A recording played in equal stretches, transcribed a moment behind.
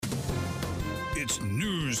It's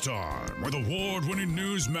news time with award-winning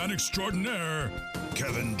newsman extraordinaire,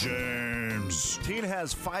 Kevin James. Teen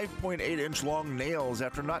has 5.8-inch long nails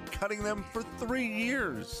after not cutting them for 3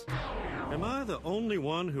 years. Am I the only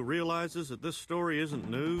one who realizes that this story isn't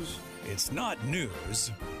news? It's not news.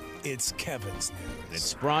 It's Kevin's news.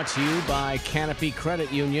 It's brought to you by Canopy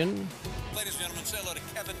Credit Union. Ladies and gentlemen, say hello to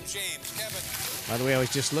Kevin James. Kevin. By the way, I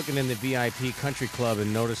was just looking in the VIP Country Club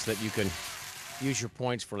and noticed that you can use your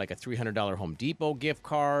points for like a $300 Home Depot gift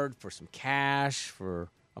card, for some cash, for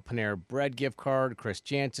a Panera Bread gift card, Chris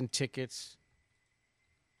Jansen tickets.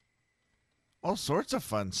 All sorts of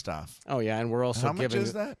fun stuff. Oh, yeah, and we're also How giving... much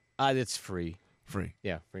is that? It's free. Free.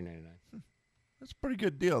 Yeah, free 99. That's a pretty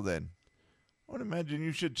good deal then. I would imagine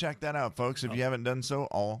you should check that out, folks, if you haven't done so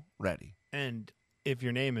already. And if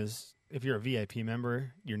you're a VIP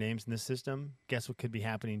member, your name's in this system, guess what could be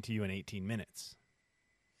happening to you in 18 minutes?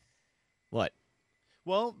 What?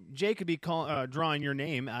 Well, Jay could be drawing your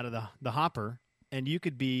name out of the hopper, and you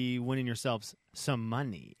could be winning yourselves some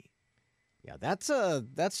money. Yeah, that's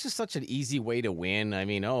just such an easy way to win. I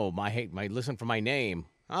mean, my listen for my name.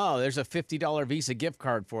 Oh, there's a $50 Visa gift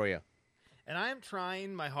card for you. And I'm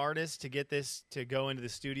trying my hardest to get this to go into the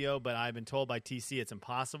studio, but I've been told by TC it's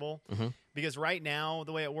impossible. Mm-hmm. Because right now,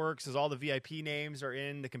 the way it works is all the VIP names are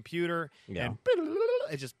in the computer, Yeah. and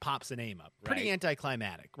it just pops a name up. Pretty Right.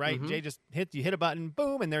 anticlimactic, right? Mm-hmm. Jay just hit a button,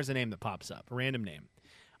 boom, and there's a name that pops up, a random name.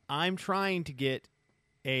 I'm trying to get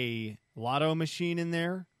a lotto machine in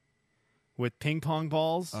there with ping pong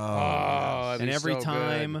balls. that'd And be every so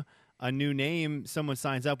time good. a new name, someone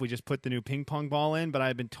signs up, we just put the new ping pong ball in. But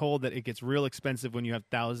I've been told that it gets real expensive when you have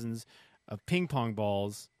thousands of ping pong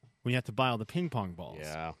balls, when you have to buy all the ping pong balls.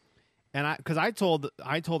 Yeah. And because I told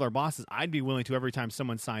our bosses I'd be willing to, every time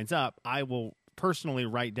someone signs up, I will personally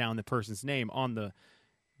write down the person's name on the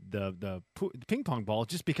ping pong ball,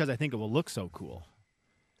 just because I think it will look so cool.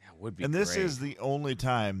 That would be And this great. is the only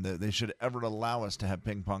time that they should ever allow us to have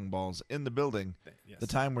ping pong balls in the building, Yes. the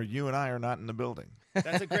time where you and I are not in the building.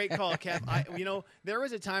 That's a great call, Kev. There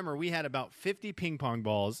was a time where we had about 50 ping pong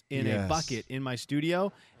balls in a Yes. bucket in my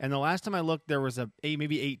studio, and the last time I looked, there was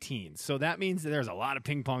maybe 18. So that means that there's a lot of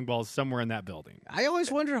ping pong balls somewhere in that building. I always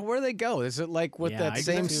wonder where they go. Is it like with Yeah, that I do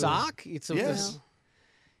same too. sock? It's Yes.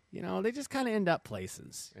 They just kind of end up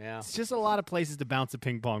places. Yeah. It's just a lot of places to bounce a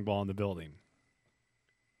ping pong ball in the building.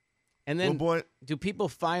 And then, Well, boy, do people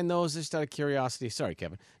find those, just out of curiosity? Sorry,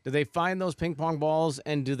 Kevin. Do they find those ping pong balls,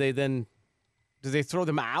 and do they throw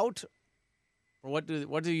them out, or what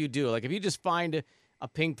do you do? Like, if you just find a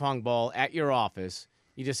ping pong ball at your office,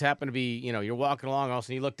 you just happen to be, you're walking along, all of a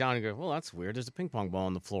sudden you look down and go, well, that's weird. There's a ping pong ball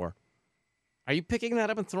on the floor. Are you picking that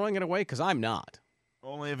up and throwing it away? Because I'm not.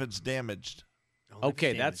 only if it's damaged.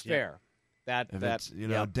 Okay, that's fair. If it's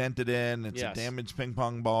yep. dented in, it's Yes. a damaged ping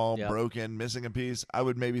pong ball, Yep. broken, missing a piece, I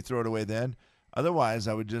would maybe throw it away then. Otherwise,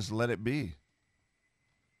 I would just let it be,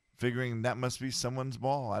 figuring that must be someone's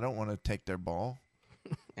ball. I don't want to take their ball.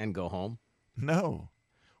 And go home. No.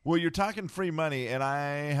 Well, you're talking free money, and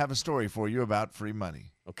I have a story for you about free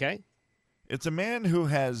money. Okay. It's a man who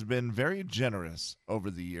has been very generous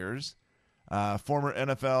over the years. Former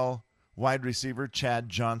NFL wide receiver Chad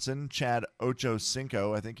Johnson, Chad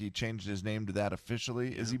Ochocinco. I think he changed his name to that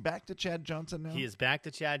officially. Is he back to Chad Johnson now? He is back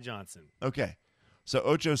to Chad Johnson. Okay. So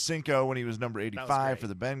Ochocinco when he was number was 85 great. for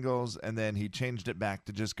the Bengals, and then he changed it back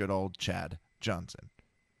to just good old Chad Johnson.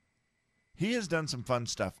 He has done some fun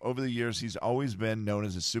stuff. Over the years, he's always been known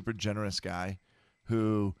as a super generous guy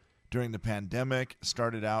who, during the pandemic,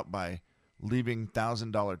 started out by leaving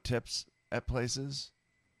 $1,000 tips at places.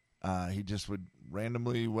 He just would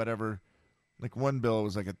randomly, whatever, like one bill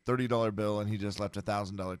was like a $30 bill, and he just left a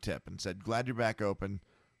 $1,000 tip and said, glad you're back open.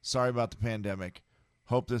 Sorry about the pandemic.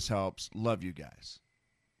 Hope this helps. Love you guys.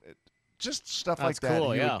 Just stuff like That's that.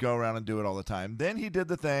 cool, He yeah. would go around and do it all the time. Then he did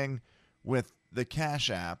the thing with the Cash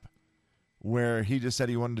App where he just said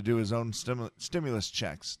he wanted to do his own stimulus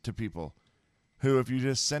checks to people who, if you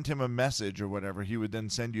just sent him a message or whatever, he would then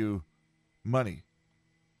send you money.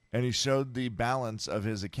 And he showed the balance of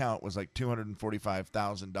his account was like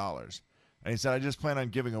 $245,000. And he said, I just plan on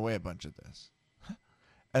giving away a bunch of this.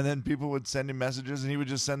 And then people would send him messages, and he would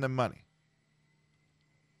just send them money.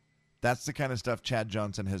 That's the kind of stuff Chad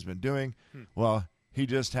Johnson has been doing. Well, he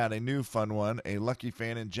just had a new fun one. A lucky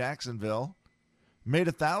fan in Jacksonville made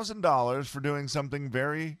 $1,000 for doing something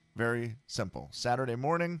very, very simple. Saturday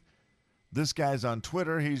morning, this guy's on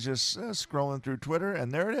Twitter. He's just scrolling through Twitter,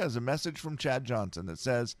 and there it is, a message from Chad Johnson that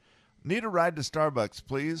says, need a ride to Starbucks,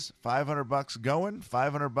 please. $500 going,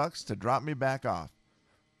 $500 to drop me back off.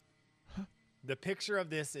 The picture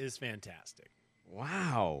of this is fantastic.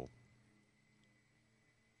 Wow.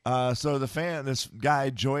 So this guy,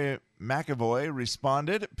 Joey McAvoy,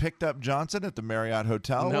 responded, picked up Johnson at the Marriott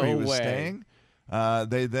Hotel where he No was way. staying.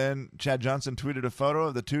 Chad Johnson tweeted a photo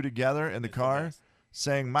of the two together in the car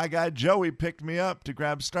saying, "My guy Joey picked me up to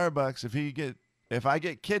grab Starbucks. If I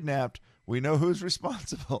get kidnapped, we know who's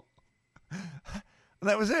responsible." And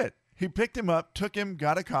that was it. He picked him up, took him,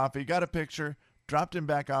 got a coffee, got a picture, dropped him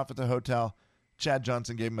back off at the hotel. Chad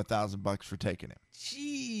Johnson gave him $1,000 for taking him.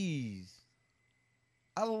 Jeez.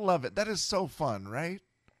 I love it. That is so fun, right?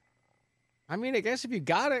 I mean, I guess if you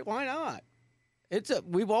got it, why not?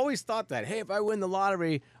 We've always thought that, hey, if I win the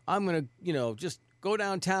lottery, I'm going to, just go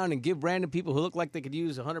downtown and give random people who look like they could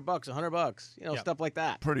use $100, stuff like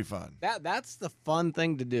that. Pretty fun. That's the fun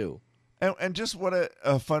thing to do. And just what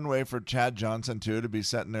a fun way for Chad Johnson, too, to be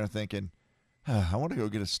sitting there thinking, I want to go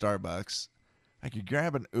get a Starbucks. I could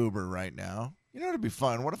grab an Uber right now. It'd be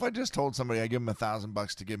fun. What if I just told somebody I give him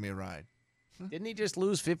 $1,000 to give me a ride? Didn't he just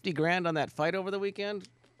lose $50,000 on that fight over the weekend?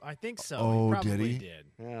 I think so. Oh, he probably did he? did.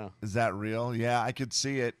 Yeah. Is that real? Yeah, I could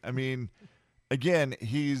see it. I mean, again,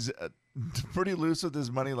 he's pretty loose with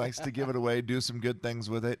his money, likes to give it away, do some good things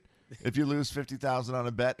with it. If you lose $50,000 on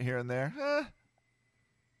a bet here and there,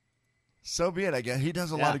 so be it, I guess. He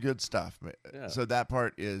does a lot of good stuff. Yeah. So that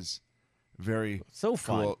part is very So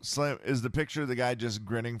fun. cool. Slim, is the picture of the guy just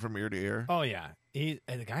grinning from ear to ear? Oh yeah, the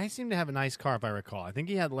guy seemed to have a nice car, if I recall. I think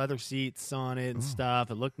he had leather seats on it and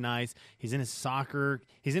stuff. It looked nice. He's in his soccer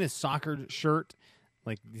shirt,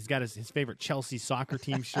 like he's got his favorite Chelsea soccer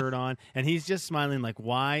team shirt on, and he's just smiling like,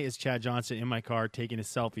 "Why is Chad Johnson in my car taking a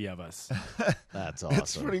selfie of us?" That's awesome.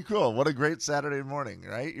 It's pretty cool. What a great Saturday morning,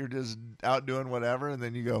 right? You're just out doing whatever, and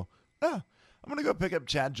then you go, I'm going to go pick up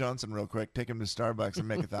Chad Johnson real quick, take him to Starbucks, and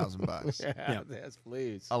make $1,000. Yeah, yes,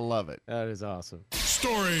 please. I love it. That is awesome.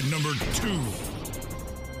 Story number 2.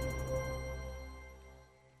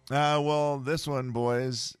 Well, this one,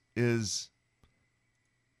 boys, is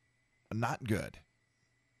not good.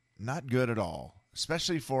 Not good at all,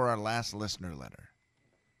 especially for our last listener letter.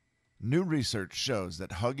 New research shows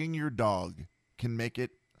that hugging your dog can make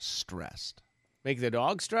it stressed. Make the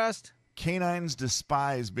dog stressed? Canines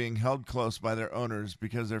despise being held close by their owners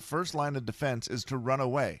because their first line of defense is to run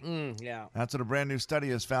away. Yeah. That's what a brand new study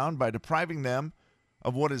has found. By depriving them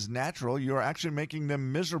of what is natural, you are actually making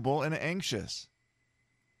them miserable and anxious.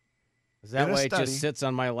 Is that In a why it study- just sits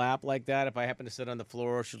on my lap like that? If I happen to sit on the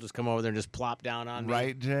floor, she'll just come over there and just plop down on me.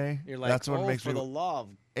 Right, Jay? You're like, That's what makes for me. the love.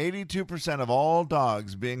 82% of all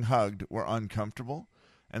dogs being hugged were uncomfortable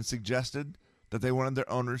and suggested that they wanted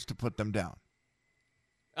their owners to put them down.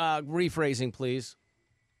 Rephrasing, please.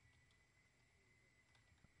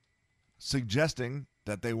 Suggesting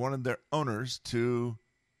that they wanted their owners to.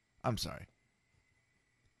 I'm sorry.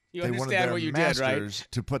 You They wanted understand their what you did, right? masters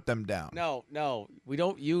to put them down. No. We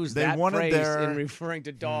don't use They that wanted phrase their- in referring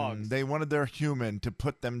to dogs. They wanted their human to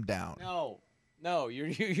put them down. No,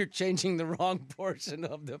 you're changing the wrong portion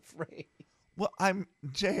of the phrase. Well,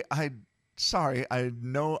 Jay. Sorry. I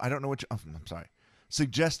know. I don't know what. I'm sorry.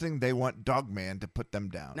 Suggesting they want Dogman to put them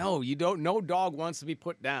down. No, you don't. No dog wants to be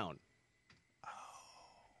put down.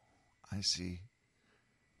 I see.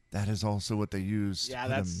 That is also what they use. Yeah, to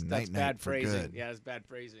put that's them bad night-night for phrasing. good. Yeah, that's bad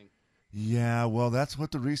phrasing. Yeah, well, that's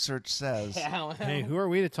what the research says. Yeah, well, Hey, who are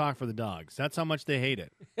we to talk for the dogs? That's how much they hate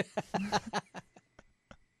it.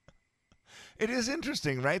 It is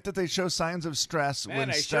interesting, right, that they show signs of stress man, when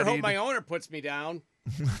I studied. sure hope my owner puts me down.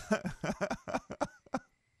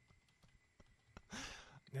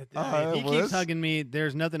 If he well, keeps this- hugging me,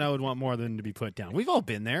 there's nothing I would want more than to be put down. We've all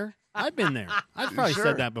been there. I've been there. I've probably Sure.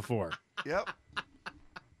 said that before. Yep.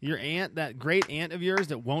 Your aunt, that great aunt of yours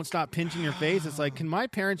that won't stop pinching your face, it's like, can my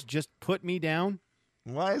parents just put me down?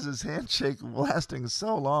 Why is this handshake lasting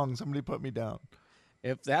so long? Somebody put me down.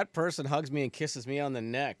 If that person hugs me and kisses me on the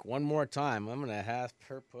neck one more time, I'm gonna have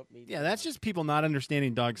her put me down. Yeah, that's just people not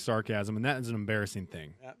understanding dog sarcasm, and that is an embarrassing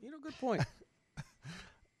thing. Good point.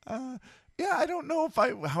 Yeah, I don't know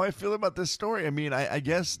how I feel about this story. I mean, I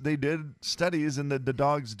guess they did studies and the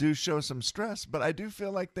dogs do show some stress, but I do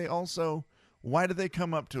feel like they also, why do they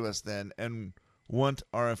come up to us then and want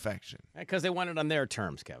our affection? Because they want it on their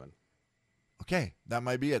terms, Kevin. Okay, that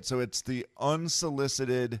might be it. So it's the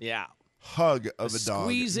unsolicited Yeah. hug of The a dog.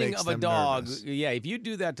 squeezing makes of a them dog. nervous. Yeah, if you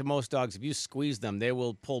do that to most dogs, if you squeeze them, they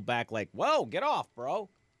will pull back like, whoa, get off, bro.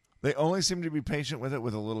 They only seem to be patient with it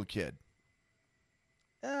with a little kid.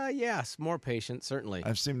 Yes, more patient, certainly.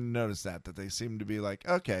 I've seemed to notice that they seem to be like,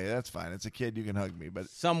 okay, that's fine. It's a kid. You can hug me. But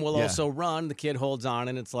Some will yeah. also run. The kid holds on,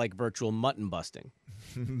 and it's like virtual mutton busting.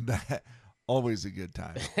 that Always a good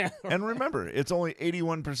time. And remember, it's only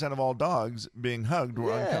 81% of all dogs being hugged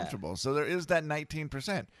were uncomfortable. So there is that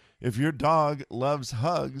 19%. If your dog loves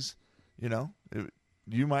hugs,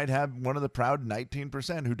 you might have one of the proud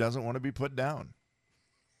 19% who doesn't want to be put down.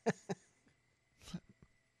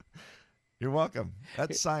 You're welcome.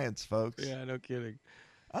 That's science, folks. Yeah, no kidding.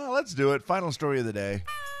 Let's do it. Final story of the day.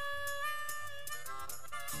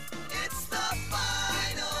 It's the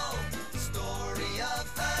final story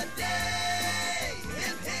of the day.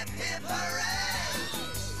 Hip, hip, hip, hooray!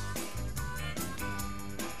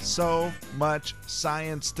 So much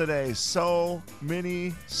science today. So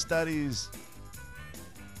many studies.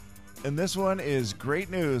 And this one is great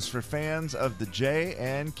news for fans of the Jay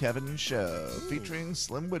and Kevin Show, featuring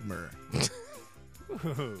Slim Widmer.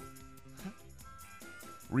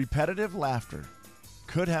 Repetitive laughter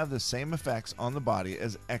could have the same effects on the body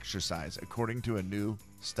as exercise, according to a new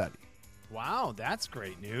study. Wow, that's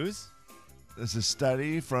great news. This is a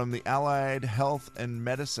study from the Allied Health and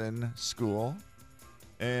Medicine School,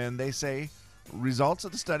 and they say results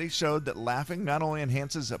of the study showed that laughing not only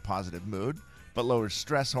enhances a positive mood, but lowers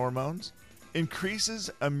stress hormones, increases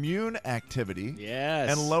immune activity, Yes.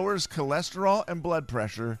 and lowers cholesterol and blood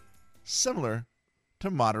pressure, similar to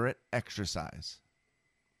moderate exercise.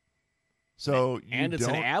 So and it's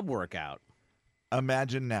an ab workout.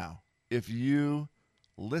 Imagine now, if you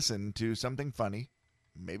listen to something funny,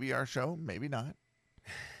 maybe our show, maybe not.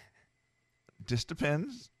 Just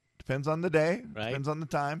depends. Depends on the day. Right. Depends on the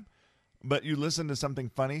time. But you listen to something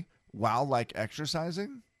funny while like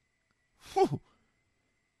exercising. Whew.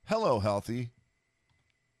 Hello, healthy.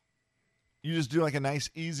 You just do like a nice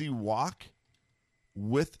easy walk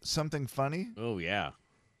with something funny. Oh, yeah.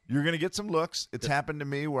 You're going to get some looks. It's happened to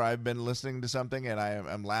me where I've been listening to something and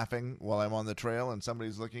I'm laughing while I'm on the trail and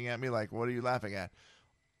somebody's looking at me like, what are you laughing at?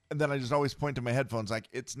 And then I just always point to my headphones like,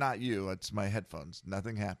 it's not you, it's my headphones.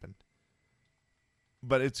 Nothing happened.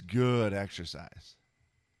 But it's good exercise.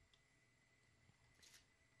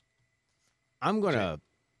 I'm going to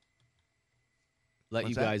let What's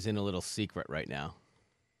you that? guys in a little secret right now.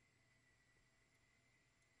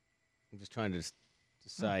 I'm just trying to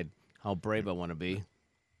decide how brave I want to be.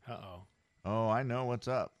 Uh-oh. Oh, I know what's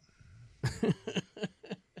up.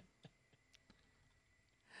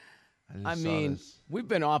 I mean, we've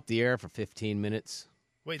been off the air for 15 minutes.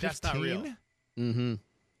 Wait, that's not real. Mm-hmm.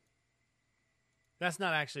 That's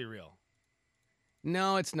not actually real.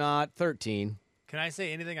 No, it's not. 13. Can I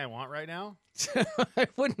say anything I want right now? I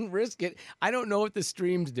wouldn't risk it. I don't know what the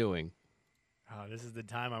stream's doing. Oh, this is the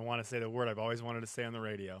time I want to say the word I've always wanted to say on the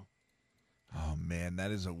radio. Oh, man,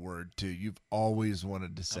 that is a word, too. You've always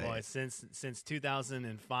wanted to say it. Since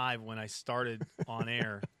 2005 when I started on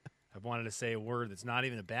air, I've wanted to say a word that's not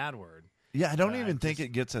even a bad word. Yeah, I don't even think it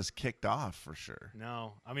gets us kicked off for sure.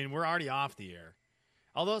 No. I mean, we're already off the air.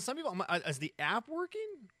 Although some people, is the app working?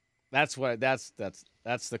 That's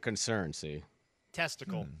the concern, see.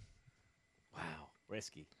 Testicle. Wow,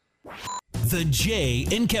 risky. The Jay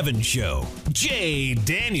and Kevin Show. Jay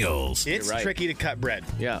Daniels. It's right. tricky to cut bread.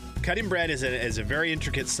 Yeah. Cutting bread is a very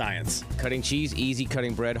intricate science. Cutting cheese, easy.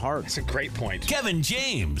 Cutting bread, hard. That's a great point. Kevin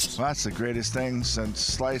James. Well, that's the greatest thing since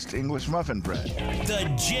sliced English muffin bread.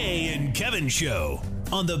 The Jay and Kevin Show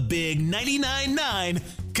on the Big 99.9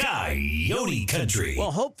 Coyote Country.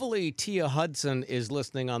 Well, hopefully Tia Hudson is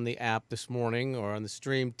listening on the app this morning or on the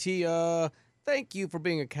stream. Tia, thank you for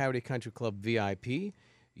being a Coyote Country Club VIP.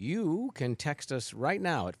 You can text us right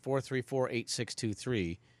now at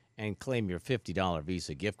 434-8623 and claim your $50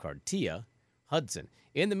 Visa gift card. Tia Hudson.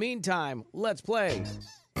 In the meantime, let's play.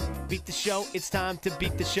 Beat the show, it's time to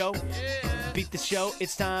beat the show. Beat the show,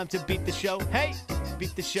 it's time to beat the show. Hey!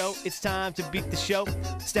 Beat the show, it's time to beat the show.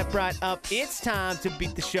 Step right up, it's time to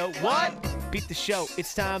beat the show. What? Beat the show,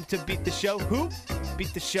 it's time to beat the show. Who?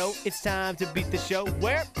 Beat the show, it's time to beat the show.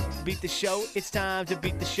 Where? Beat the show, it's time to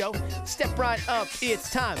beat the show. Step right up, it's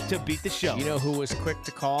time to beat the show. You know who was quick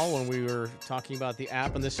to call when we were talking about the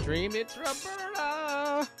app and the stream? It's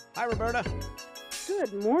Roberta. Hi, Roberta.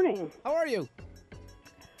 Good morning. How are you?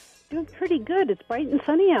 Doing pretty good. It's bright and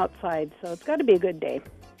sunny outside, so it's got to be a good day.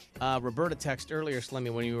 Roberta texted earlier,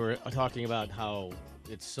 Slimmy, when you were talking about how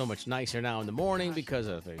it's so much nicer now in the morning because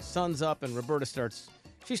of the sun's up, and Roberta starts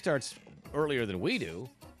earlier than we do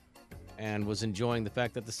and was enjoying the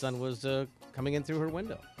fact that the sun was coming in through her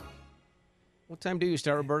window. What time do you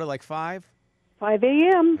start, Roberta? Like 5? 5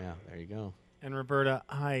 a.m. Yeah, there you go. And Roberta,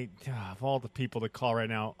 of all the people to call right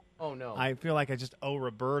now, Oh, no. I feel like I just owe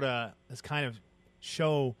Roberta this kind of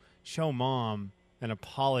show mom an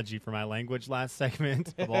apology for my language last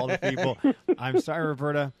segment of all the people. I'm sorry,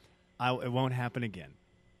 Roberta. It won't happen again.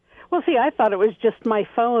 Well, see, I thought it was just my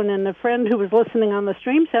phone, and a friend who was listening on the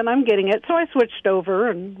stream said I'm getting it, so I switched over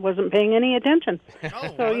and wasn't paying any attention.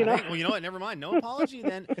 Oh, So, you know. well, you know what? Never mind. No apology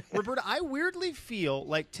then. Roberta, I weirdly feel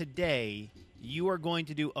like today you are going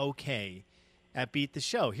to do okay at Beat the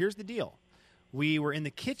Show. Here's the deal. We were in the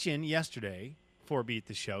kitchen yesterday for Beat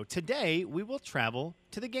the Show. Today, we will travel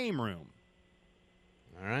to the game room.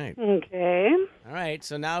 All right. Okay. All right.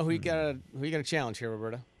 So now who you got to challenge here,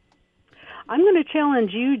 Roberta? I'm going to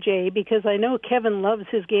challenge you, Jay, because I know Kevin loves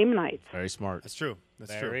his game nights. Very smart. That's true.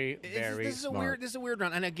 That's Very, true. very this is smart. This is a weird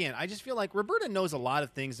round. And again, I just feel like Roberta knows a lot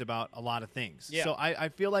of things about a lot of things. Yeah. So I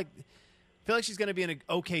feel like she's going to be in an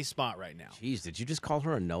okay spot right now. Jeez, did you just call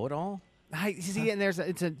her a know-it-all? See, and there's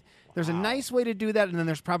a nice way to do that, and then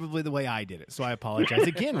there's probably the way I did it. So I apologize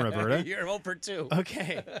again, Roberta. You're 0 for 2.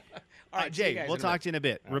 Okay. All right, see you Jay, guys we'll in a talk bit. to you in a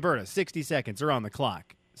bit. Roberta, 60 seconds are on the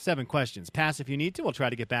clock. 7 questions. Pass if you need to. We'll try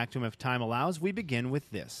to get back to them if time allows. We begin with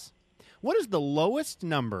this. What is the lowest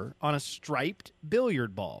number on a striped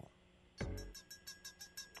billiard ball?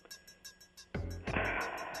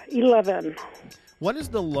 11. What is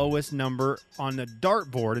the lowest number on the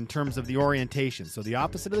dartboard in terms of the orientation? So the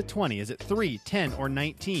opposite of the 20. Is it 3, 10, or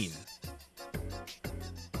 19?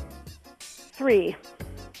 3.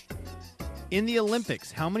 In the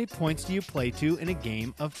Olympics, how many points do you play to in a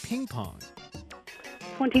game of ping pong?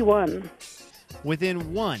 21.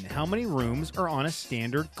 Within 1, how many rooms are on a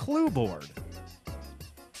standard clue board?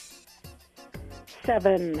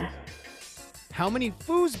 7. How many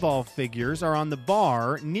foosball figures are on the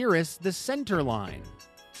bar nearest the center line?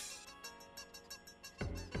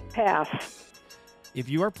 Pass. If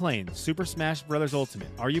you are playing Super Smash Bros. Ultimate,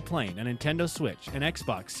 are you playing a Nintendo Switch, an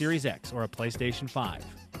Xbox Series X, or a PlayStation 5?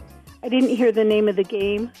 I didn't hear the name of the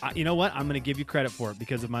game. You know what? I'm going to give you credit for it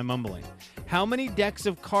because of my mumbling. How many decks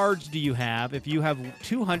of cards do you have if you have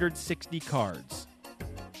 260 cards?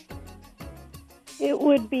 It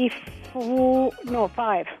would be 5.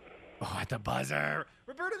 Oh, at the buzzer.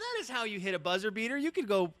 Roberta, that is how you hit a buzzer beater. You could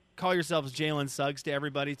go call yourselves Jalen Suggs to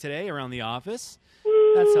everybody today around the office.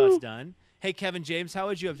 That's how it's done. Hey, Kevin James, how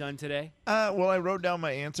would you have done today? Well, I wrote down my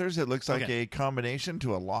answers. It looks like Okay. a combination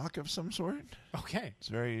to a lock of some sort. Okay.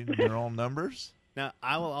 They're all numbers. Now,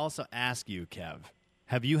 I will also ask you, Kev,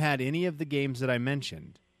 have you had any of the games that I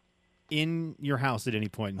mentioned in your house at any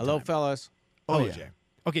point in Hello, time? fellas. Oh, Jay.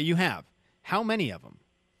 Okay, you have. How many of them?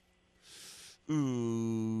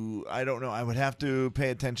 Ooh, I don't know. I would have to pay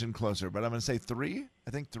attention closer, but I'm going to say 3. I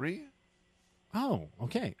think 3. Oh,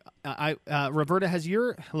 okay. Roberta,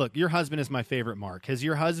 your husband is my favorite mark. Has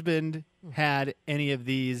your husband had any of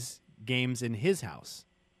these games in his house?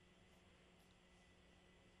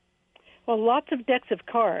 Well, lots of decks of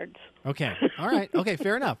cards. Okay. All right. Okay.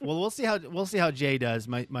 Fair enough. Well, we'll see how Jay does.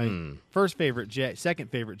 My first favorite Jay, second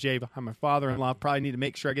favorite Jay behind my father-in-law. Probably need to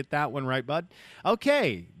make sure I get that one right, bud.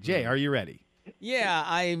 Okay, Jay, are you ready? Yeah,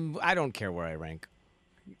 I don't care where I rank.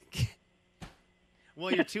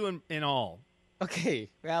 Well, you're 2 in all. Okay.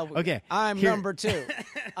 Well, Okay, I'm here- number 2.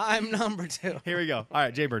 I'm number 2. Here we go. All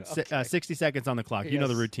right, Jay Bird, 60 seconds on the clock. You know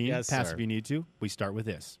the Yes. routine. Yes, Pass sir. if you need to. We start with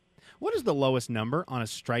this. What is the lowest number on a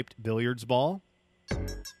striped billiards ball?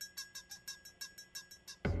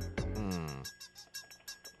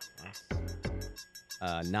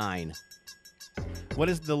 9. What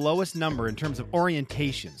is the lowest number in terms of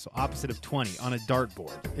orientation, so opposite of 20, on a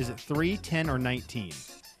dartboard? Is it 3, 10, or 19?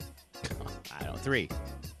 I don't know. 3.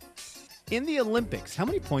 In the Olympics, how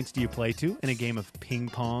many points do you play to in a game of ping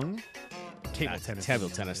pong? Table tennis. Table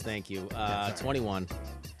tennis. Thank you. 21.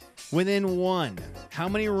 Within 1, how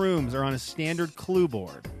many rooms are on a standard clue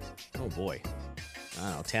board? Oh boy. I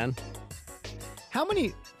don't know. 10. How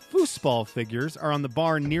many foosball figures are on the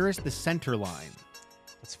bar nearest the center line?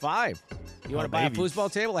 It's 5. You want to buy baby. a foosball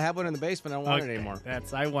table? I have one in the basement. I don't want it anymore.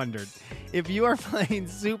 I wondered. If you are playing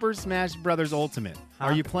Super Smash Bros. Ultimate,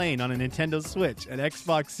 are you playing on a Nintendo Switch, an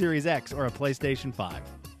Xbox Series X, or a PlayStation 5?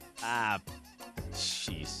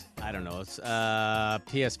 Jeez. I don't know. It's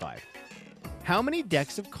PS5. How many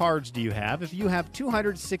decks of cards do you have if you have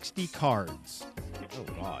 260 cards? Oh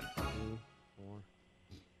God. 2, 4,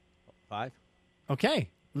 5. Okay.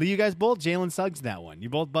 You guys both Jalen Suggs that one. You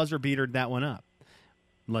both buzzer beatered that one up.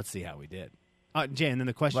 Let's see how we did. Jay, and then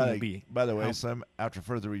the question will be... By the way, how- Slim, after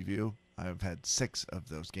further review, I've had 6 of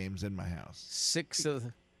those games in my house. 6 of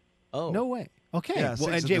the... Oh. No way. Okay. Yeah, well, 6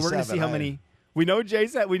 and of Jay, the we're going to see 7 how many... We know Jay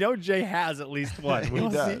has at least one. He We'll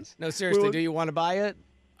see. does. No, seriously, Well, do you want to buy it?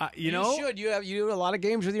 You know, should. You do a lot of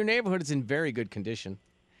games with your neighborhood. It's in very good condition.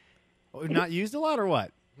 not used a lot or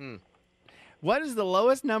what? What is the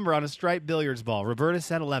lowest number on a striped billiards ball? Roberta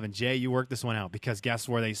said 11. Jay, you worked this one out because guess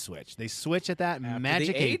where they switch? They switch at that After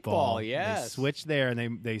magic the 8 ball. They switch there,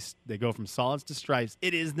 and they go from solids to stripes.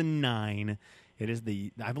 It is the 9. It is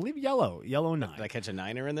the, I believe, yellow 9. Did I catch a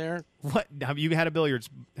niner in there? What have you had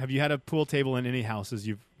a pool table in any houses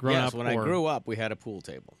you've grown Yes, up? when I grew up, we had a pool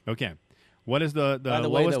table. Okay. What is the By the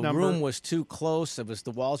way, lowest the number? room was too close.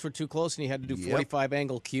 The walls were too close, and you had to do 45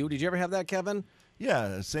 angle cue. Did you ever have that, Kevin?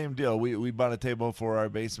 Yeah, same deal. We bought a table for our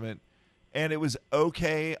basement, and it was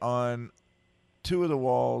okay on 2 of the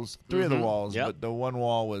walls, 3 of the walls, Yep. but the one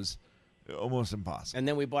wall was almost impossible. And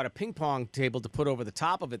then we bought a ping pong table to put over the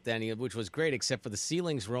top of it then, which was great, except for the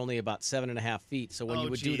ceilings were only about 7.5 feet. So when Oh, you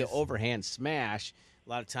would do the geez. overhand smash, a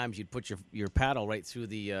lot of times you'd put your paddle right through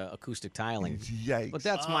the acoustic tiling. Yikes. But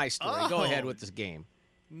that's my story. Go oh. ahead with this game.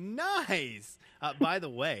 Nice. By the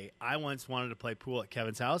way, I once wanted to play pool at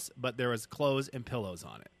Kevin's house, but there was clothes and pillows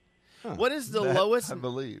on it. What is the That lowest? I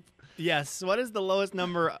believe. Yes. What is the lowest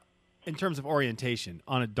number in terms of orientation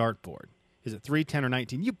on a dartboard? Is it 3, 10, or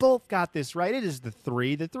 19? You both got this right. It is the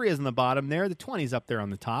 3. The 3 is in the bottom there. The 20 is up there on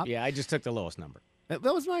the top. Yeah, I just took the lowest number. That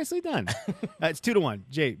was nicely done. It's 2-1.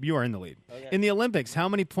 Jay, you are in the lead. Okay. In the Olympics, how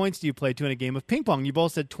many points do you play to in a game of ping pong? You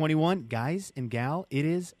both said 21. Guys and gal, it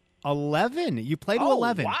is 11. You play to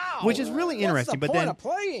 11, wow. which is really interesting. What's the but point then, of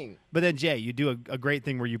playing? but then Jay, you do a great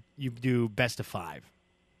thing where you do best of 5.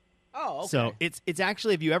 Oh, okay. So it's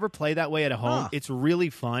actually, if you ever play that way at a home, it's really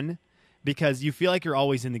fun because you feel like you're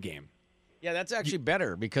always in the game. Yeah, that's actually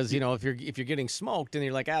better because if you're getting smoked and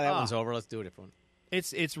you're like, that one's over, let's do a different one.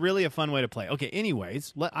 It's really a fun way to play. Okay,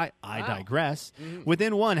 anyways, I digress.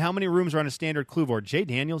 Within 1, how many rooms are on a standard clue board? Jay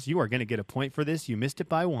Daniels, you are going to get a point for this. You missed it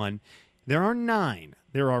by 1. There are 9.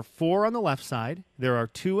 There are 4 on the left side. There are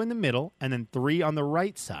 2 in the middle, and then 3 on the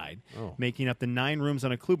right side, making up the 9 rooms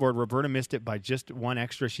on a clue board. Roberta missed it by just 1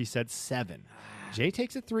 extra. She said 7. Jay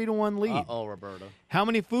takes a 3-1 lead. Uh-oh, Roberta. How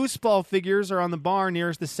many foosball figures are on the bar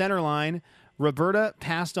nearest the center line? Roberta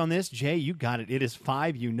passed on this. Jay, you got it. It is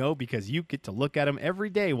 5, because you get to look at them every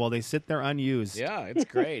day while they sit there unused. Yeah, it's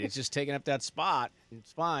great. It's just taking up that spot.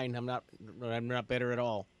 It's fine. I'm not better at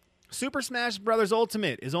all. Super Smash Bros.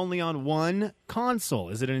 Ultimate is only on 1 console.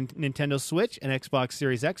 Is it a Nintendo Switch, an Xbox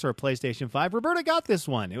Series X, or a PlayStation 5? Roberta got this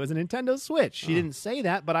one. It was a Nintendo Switch. She didn't say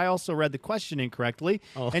that, but I also read the question incorrectly,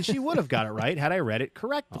 and she would have got it right had I read it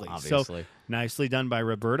correctly. Obviously. So nicely done by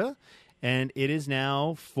Roberta. And it is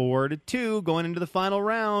now 4-2 going into the final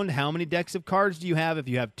round. How many decks of cards do you have if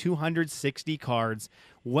you have 260 cards?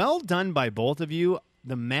 Well done by both of you.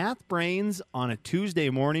 The math brains on a Tuesday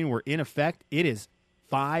morning were in effect. It is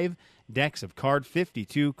 5 decks of cards,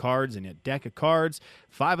 52 cards in a deck of cards.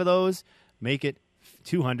 5 of those make it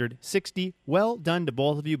 260. Well done to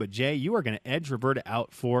both of you. But, Jay, you are going to edge Roberta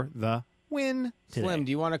out for the win today. Slim,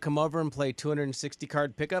 do you want to come over and play 260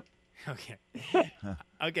 card pickup? Okay.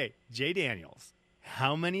 Okay, Jay Daniels,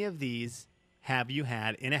 how many of these have you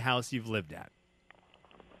had in a house you've lived at?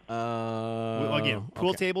 Again,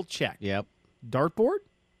 pool table, check. Yep. Dartboard?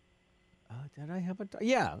 Did I have a?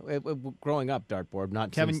 Yeah, growing up, dartboard,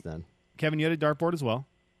 not Kevin, since then. Kevin, you had a dartboard as well?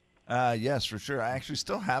 Yes, for sure. I actually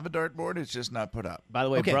still have a dartboard. It's just not put up. By the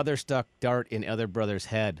way, Okay. brother stuck dart in other brother's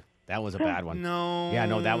head. That was a bad one. No. Yeah,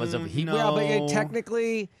 no, that was a. no. Well, but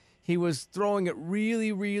technically, he was throwing it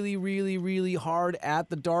really, really, really, really hard at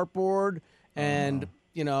the dartboard, and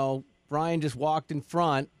Brian just walked in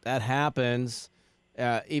front. That happens,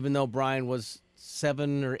 even though Brian was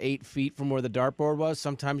 7 or 8 feet from where the dartboard was.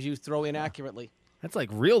 Sometimes you throw inaccurately. That's like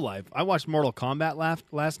real life. I watched Mortal Kombat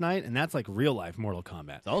last night, and that's like real life Mortal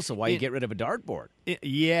Kombat. It's also why you get rid of a dartboard.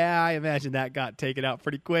 Yeah, I imagine that got taken out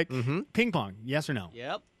pretty quick. Ping pong, yes or no?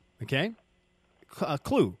 Yep. Okay.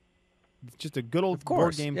 Clue. Just a good old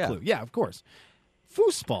board game yeah. Clue. Yeah, of course.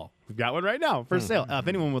 Foosball. We've got one right now for sale. If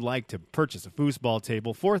anyone would like to purchase a foosball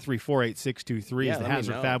table, 4348623 Yeah, is the let me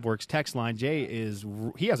Hazard know. Fabworks text line. Jay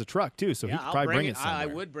he has a truck too, so he could probably bring it somewhere. I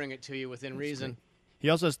would bring it to you within reason. He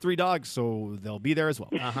also has 3 dogs, so they'll be there as well.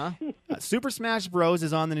 Uh-huh. Super Smash Bros.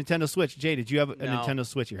 Is on the Nintendo Switch. Jay, did you have a No. Nintendo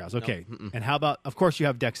Switch at your house? Okay. And how about, of course, you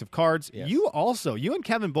have decks of cards. Yes. You and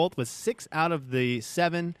Kevin both with 6 out of the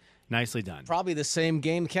 7. Nicely done. Probably the same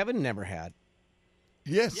game Kevin never had.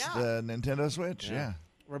 Yes, the Nintendo Switch. Yeah.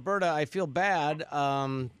 Roberta, I feel bad.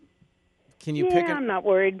 Can you Yeah, pick I'm not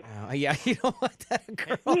worried. Yeah, you don't want that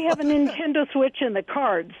girl. We have a Nintendo Switch and the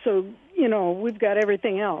cards, so we've got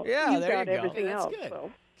everything else. Yeah, You've there got you go. everything Hey, that's else. good.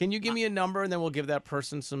 So. Can you give me a number and then we'll give that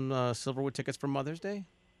person some Silverwood tickets for Mother's Day?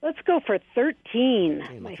 Let's go for 13.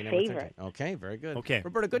 Okay, My lucky number favorite. 13. Okay, very good. Okay.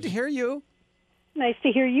 Roberta, good to hear you. Nice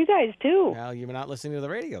to hear you guys too. Well, you're not listening to the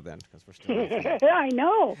radio then because we're still. I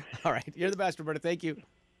know. All right, you're the best, Roberta. Thank you.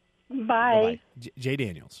 Bye. Jay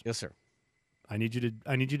Daniels. Yes, sir. I need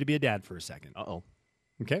you to be a dad for a second. Uh-oh.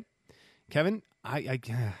 Okay, Kevin.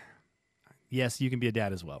 Yes, you can be a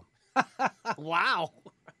dad as well. Wow.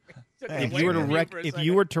 If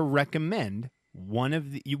you were to recommend one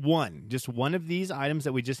of these items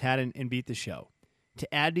that we just had in Beat the Show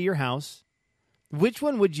to add to your house, which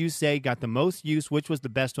one would you say got the most use? Which was the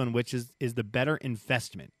best one? Which is the better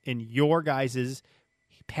investment in your guys'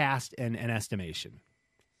 past and estimation?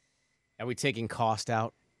 Are we taking cost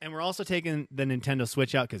out? And we're also taking the Nintendo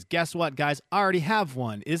Switch out because guess what, guys? I already have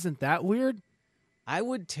one. Isn't that weird? I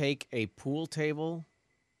would take a pool table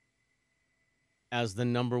as the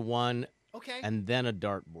number one, and then a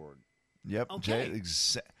dartboard. Yep. Okay.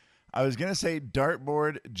 I was going to say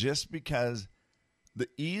dartboard just because the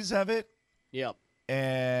ease of it. Yep.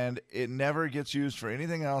 And it never gets used for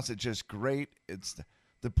anything else. It's just great. It's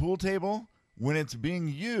the pool table, when it's being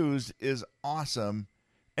used, is awesome.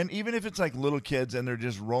 And even if it's like little kids and they're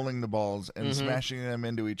just rolling the balls and smashing them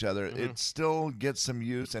into each other, it still gets some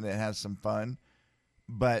use and it has some fun.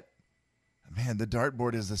 But, man, the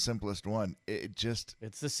dartboard is the simplest one. It's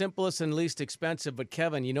the simplest and least expensive. But,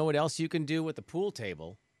 Kevin, you know what else you can do with the pool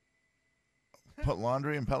table? Put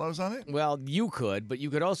laundry and pillows on it? Well, you could, but you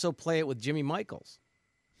could also play it with Jimmy Michaels.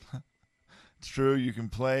 It's true. You can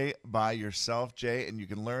play by yourself, Jay, and you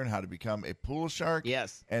can learn how to become a pool shark.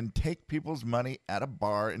 Yes. And take people's money at a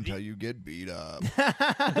bar until you get beat up.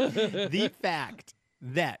 The fact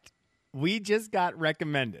that we just got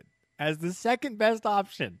recommended as the second best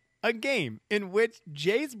option, a game in which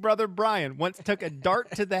Jay's brother Brian once took a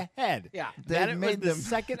dart to the head. Yeah. That it was the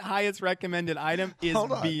second highest recommended item is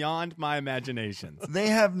beyond my imagination. They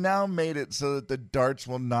have now made it so that the darts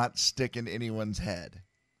will not stick in anyone's head.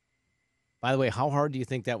 By the way, how hard do you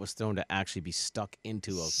think that was thrown to actually be stuck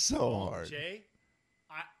into a So hard. Jay,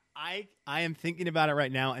 I am thinking about it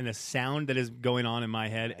right now, and the sound that is going on in my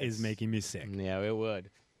head is making me sick. Yeah, it would.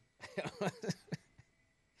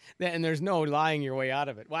 And there's no lying your way out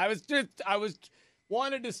of it. Well, I was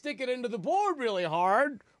wanted to stick it into the board really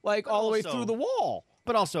hard, like all the way through the wall.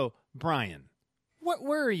 But also, Brian,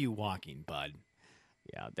 where are you walking, bud?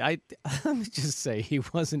 Yeah, let me just say he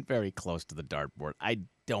wasn't very close to the dartboard. I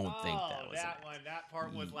don't think that was that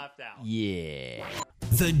part was left out. Yeah.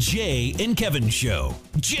 The Jay and Kevin Show.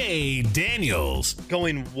 Jay Daniels.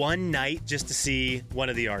 Going one night just to see one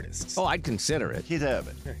of the artists. Oh, I'd consider it. Keith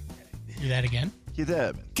Urban. Do that again? Keith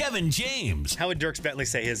Urban. Kevin James. How would Dierks Bentley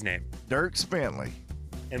say his name? Dierks Bentley.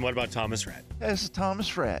 And what about Thomas Rhett? This is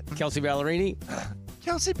Thomas Rhett. Kelsey Ballerini.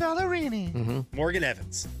 Kelsey Ballerini. Morgan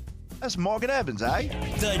Evans. That's Morgan Evans, eh?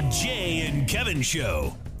 The Jay and Kevin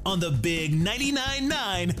Show on the Big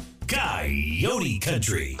 99.9 Coyote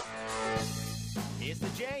Country. It's the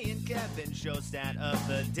Jay and Kevin Show stat of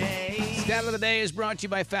the day. Stat of the day is brought to you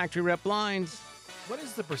by Factory Rep Blinds. What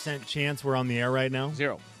is the percent chance we're on the air right now?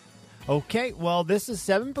 0. Okay, well, this is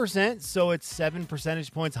 7%, so it's 7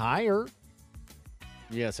 percentage points higher.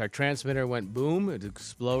 Yes, our transmitter went boom. It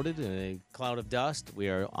exploded in a cloud of dust. We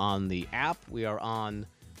are on the app. We are on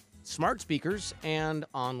smart speakers and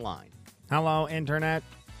online. Hello, Internet.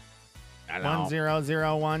 Hello.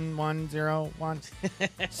 1001101.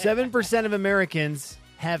 7% of Americans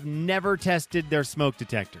have never tested their smoke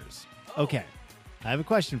detectors. Okay, I have a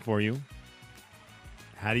question for you.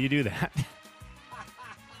 How do you do that?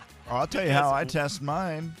 I'll tell you how I test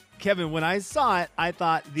mine. Kevin, when I saw it, I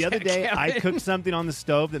thought the other day I cooked something on the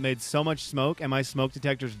stove that made so much smoke and my smoke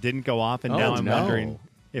detectors didn't go off, and now I'm wondering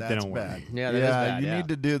if they don't work. Bad. Yeah, that is bad. You need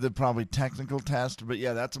to do the probably technical test, but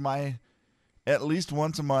yeah, that's my. At least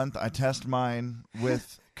once a month, I test mine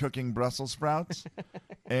with cooking Brussels sprouts,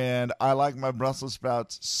 and I like my Brussels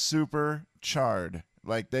sprouts super charred.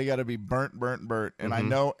 Like they got to be burnt, and I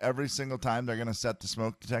know every single time they're going to set the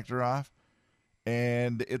smoke detector off,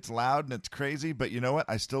 and it's loud and it's crazy. But you know what?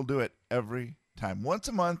 I still do it every time, once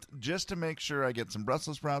a month, just to make sure I get some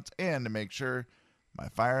Brussels sprouts and to make sure my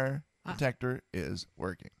fire detector is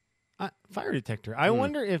working. Fire detector. I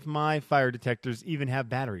wonder if my fire detectors even have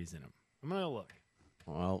batteries in them. I'm going to look.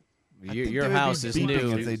 Well, your house is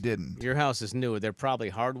new. If they didn't. Your house is new. They're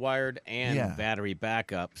probably hardwired and battery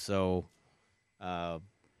backup. So,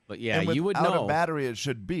 but yeah, you would know. Without a battery, it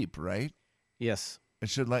should beep, right? Yes. It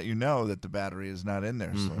should let you know that the battery is not in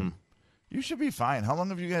there. So you should be fine. How long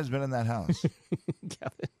have you guys been in that house?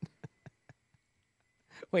 Kevin.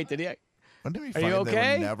 Wait, did he? Wouldn't it be Are funny you if they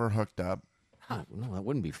okay? were never hooked up? No, that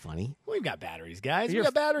wouldn't be funny. We've got batteries, guys. You're-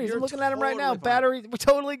 We've got batteries. you're I'm looking at them right now. totally fine. Batteries. We're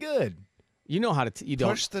totally good. You know how to. You don't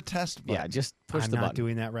Push the test button. Yeah, just push I'm the not button.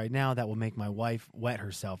 doing that right now. That will make my wife wet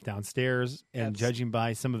herself downstairs. And judging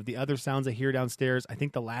by some of the other sounds I hear downstairs, I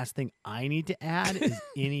think the last thing I need to add is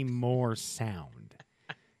any more sound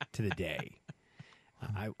to the day.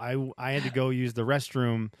 I had to go use the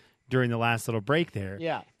restroom during the last little break there.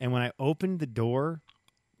 Yeah. And when I opened the door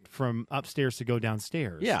from upstairs to go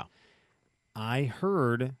downstairs, Yeah. I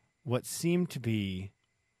heard what seemed to be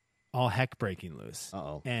all heck breaking loose.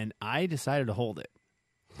 Uh-oh. And I decided to hold it.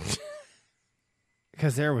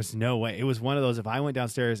 Because there was no way. It was one of those, if I went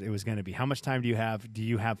downstairs, it was going to be, how much time do you have? Do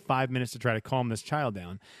you have 5 minutes to try to calm this child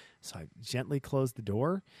down? So I gently closed the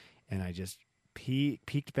door, and I just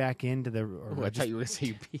peeked back into the... I thought you were going to say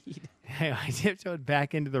you peed. I tiptoed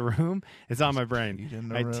back into the room. It's on my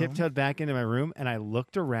brain. I tiptoed back into my room, and I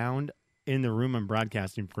looked around in the room I'm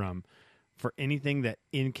broadcasting from for anything that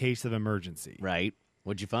in case of emergency. Right.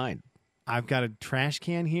 What'd you find? I've got a trash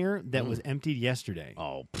can here that was emptied yesterday.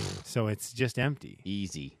 Oh, so it's just empty.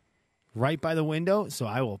 Easy. Right by the window, so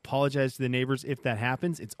I will apologize to the neighbors if that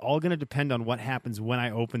happens. It's all going to depend on what happens when I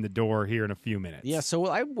open the door here in a few minutes. Yeah, so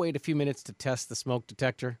will I wait a few minutes to test the smoke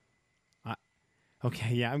detector?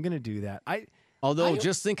 Okay, yeah, I'm going to do that. Although,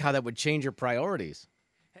 just think how that would change your priorities.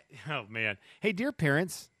 Oh, man. Hey, dear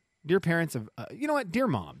parents of, you know what? Dear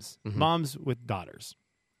moms, moms with daughters.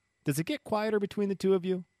 Does it get quieter between the two of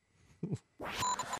you?